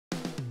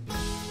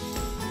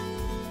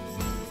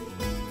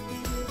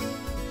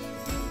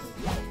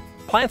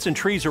Plants and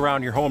trees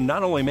around your home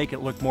not only make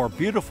it look more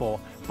beautiful,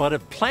 but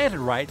if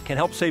planted right, can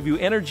help save you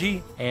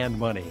energy and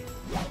money.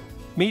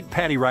 Meet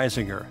Patty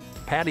Reisinger.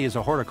 Patty is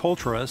a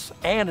horticulturist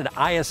and an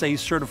ISA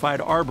certified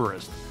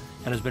arborist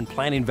and has been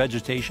planting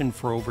vegetation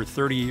for over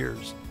 30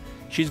 years.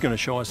 She's going to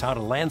show us how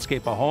to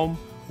landscape a home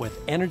with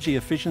energy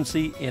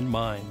efficiency in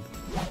mind.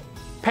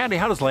 Patty,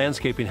 how does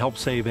landscaping help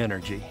save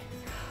energy?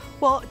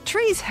 Well,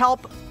 trees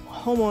help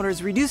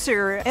homeowners reduce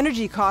their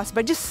energy costs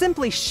by just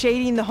simply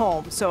shading the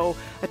home. So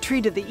a tree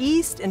to the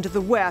east and to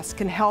the west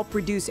can help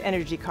reduce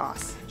energy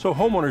costs. So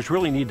homeowners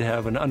really need to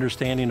have an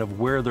understanding of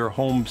where their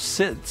home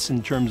sits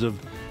in terms of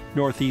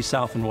northeast,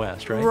 south, and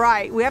west, right?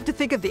 Right. We have to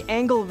think of the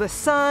angle of the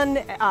sun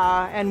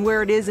and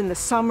where it is in the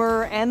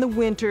summer and the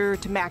winter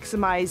to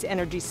maximize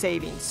energy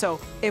savings. So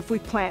if we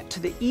plant to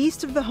the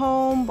east of the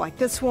home, like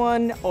this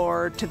one,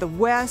 or to the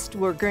west,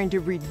 we're going to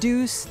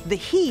reduce the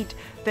heat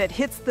that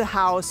hits the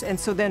house, and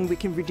so then we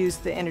can reduce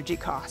the energy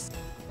cost.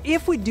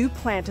 If we do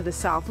plant to the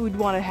south, we'd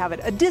want to have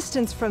it a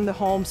distance from the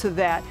home so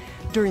that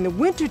during the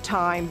winter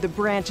time, the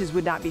branches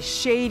would not be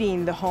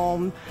shading the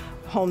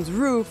home's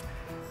roof,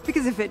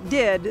 because if it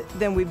did,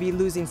 then we'd be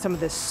losing some of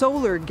the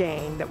solar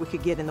gain that we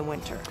could get in the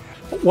winter.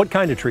 What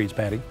kind of trees,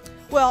 Patty?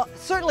 Well,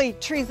 certainly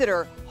trees that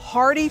are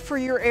hardy for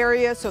your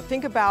area, so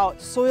think about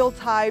soil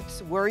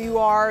types, where you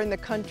are in the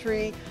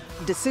country,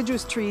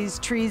 deciduous trees,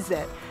 trees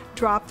that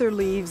drop their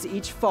leaves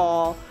each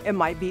fall. It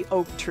might be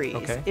oak trees,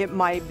 Okay. It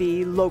might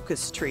be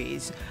locust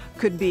trees,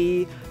 could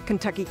be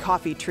Kentucky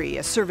coffee tree,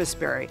 a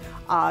serviceberry.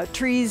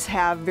 Trees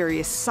have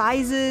various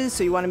sizes,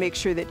 so you want to make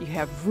sure that you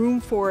have room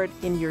for it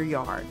in your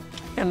yard.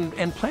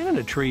 And planting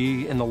a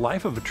tree in the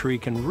life of a tree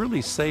can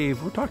really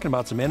save, we're talking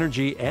about some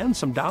energy and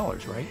some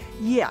dollars, right?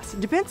 Yes,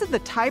 it depends on the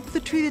type of the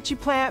tree that you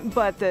plant,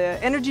 but the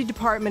Energy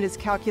Department has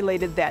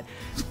calculated that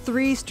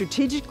 3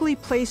 strategically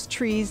placed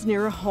trees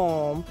near a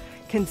home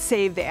can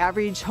save the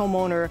average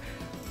homeowner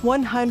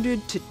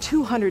 $100 to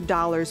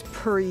 $200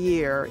 per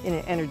year in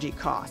an energy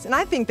cost. And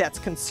I think that's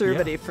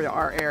conservative for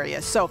our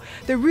area. So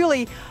there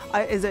really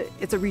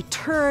it's a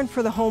return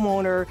for the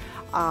homeowner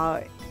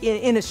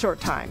in a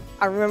short time.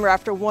 I remember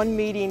after one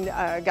meeting,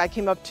 a guy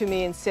came up to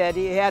me and said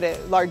he had a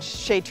large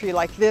shade tree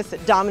like this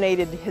that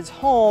dominated his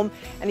home,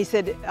 and he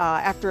said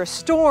after a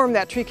storm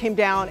that tree came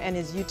down and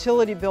his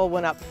utility bill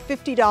went up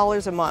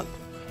 $50 a month.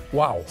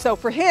 Wow. So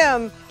for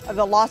him,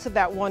 the loss of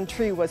that one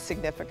tree was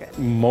significant.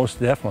 Most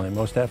definitely,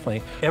 most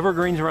definitely.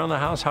 Evergreens around the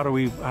house, how do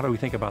we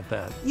think about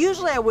that?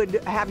 Usually I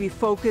would have you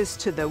focus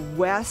to the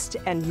west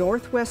and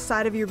northwest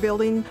side of your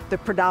building. The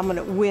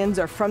predominant winds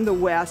are from the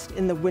west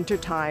in the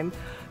wintertime.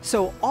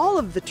 So all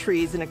of the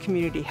trees in a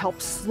community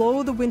help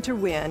slow the winter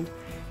wind,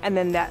 and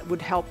then that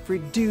would help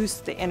reduce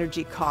the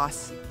energy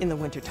costs in the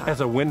wintertime.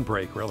 As a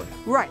windbreak, really.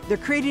 Right, they're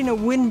creating a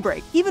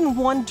windbreak. Even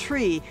one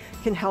tree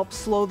can help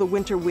slow the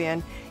winter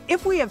wind.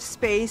 If we have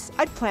space,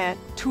 I'd plant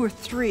 2 or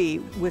 3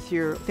 with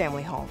your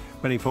family home.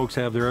 Many folks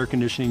have their air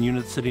conditioning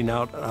units sitting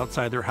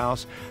outside their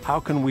house. How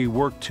can we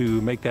work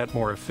to make that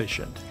more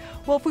efficient?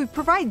 Well, if we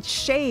provide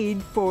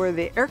shade for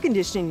the air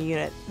conditioning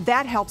unit,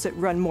 that helps it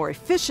run more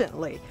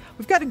efficiently.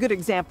 We've got a good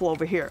example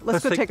over here.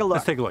 Let's go take a look.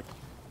 Let's take a look.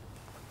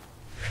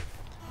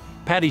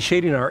 Patty,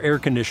 shading our air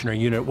conditioner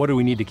unit, what do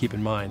we need to keep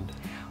in mind?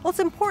 Well, it's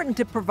important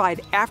to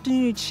provide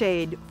afternoon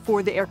shade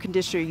for the air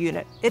conditioner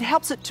unit. It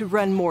helps it to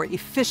run more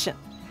efficient.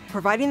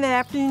 Providing that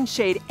afternoon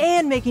shade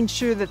and making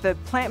sure that the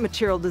plant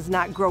material does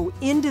not grow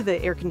into the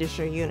air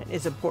conditioner unit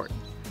is important.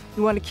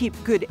 You want to keep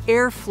good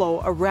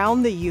airflow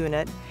around the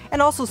unit,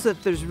 and also so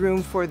that there's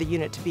room for the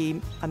unit to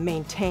be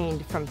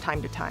maintained from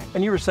time to time.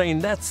 And you were saying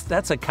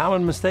that's a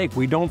common mistake.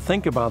 We don't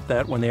think about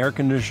that when the air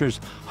conditioner's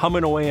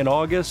humming away in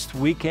August.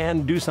 We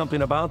can do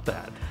something about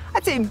that.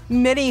 I'd say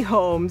many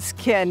homes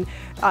can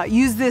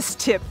use this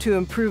tip to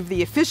improve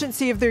the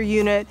efficiency of their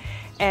unit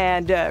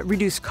and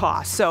reduce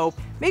costs. So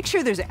make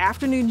sure there's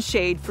afternoon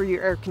shade for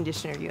your air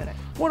conditioner unit.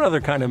 What other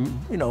kind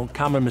of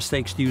common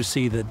mistakes do you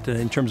see that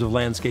in terms of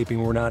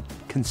landscaping we're not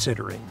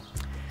considering?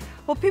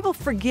 Well, people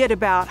forget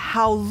about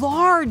how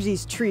large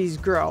these trees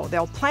grow.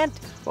 They'll plant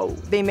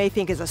what they may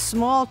think is a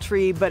small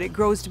tree, but it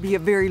grows to be a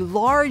very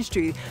large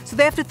tree. So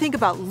they have to think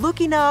about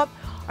looking up.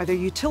 Are there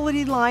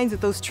utility lines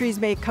that those trees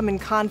may come in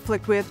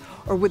conflict with,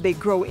 or would they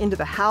grow into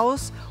the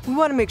house? We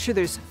want to make sure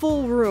there's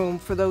full room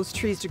for those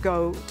trees to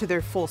go to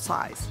their full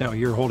size. Now,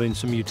 you're holding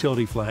some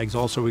utility flags.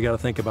 Also, we got to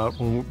think about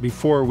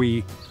before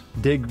we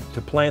dig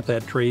to plant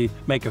that tree,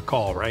 make a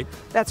call, right?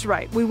 That's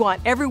right. We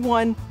want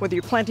everyone, whether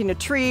you're planting a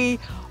tree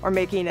or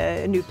making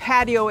a new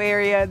patio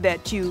area,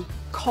 that you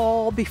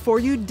call before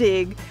you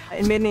dig.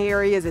 In many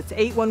areas it's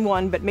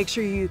 811, but make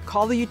sure you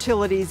call the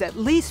utilities at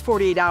least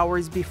 48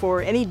 hours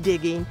before any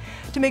digging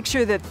to make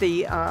sure that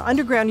the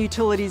underground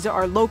utilities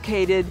are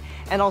located,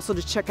 and also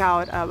to check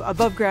out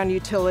above ground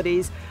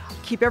utilities.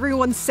 keep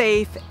everyone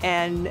safe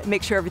and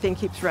make sure everything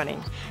keeps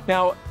running.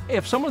 Now,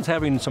 if someone's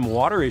having some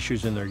water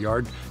issues in their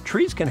yard,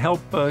 trees can help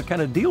kind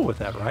of deal with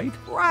that, right?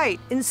 Right.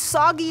 In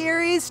soggy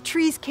areas,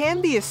 trees can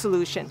be a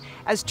solution.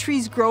 As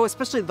trees grow,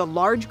 especially the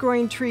large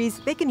growing trees,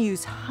 they can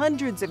use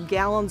hundreds of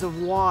gallons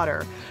of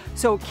water.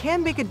 So it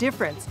can make a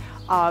difference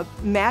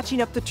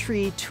matching up the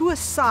tree to a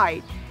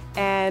site,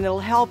 and it'll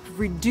help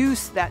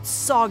reduce that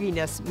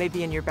sogginess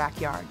maybe in your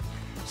backyard.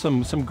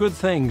 Some good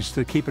things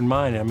to keep in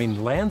mind. I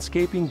mean,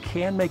 landscaping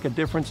can make a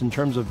difference in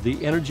terms of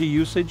the energy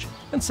usage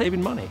and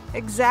saving money.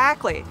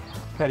 Exactly.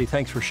 Patty,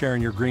 thanks for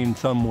sharing your green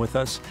thumb with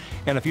us.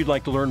 And if you'd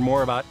like to learn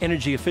more about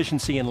energy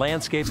efficiency in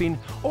landscaping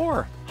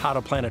or how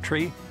to plant a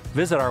tree,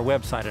 visit our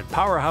website at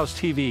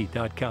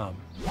powerhousetv.com.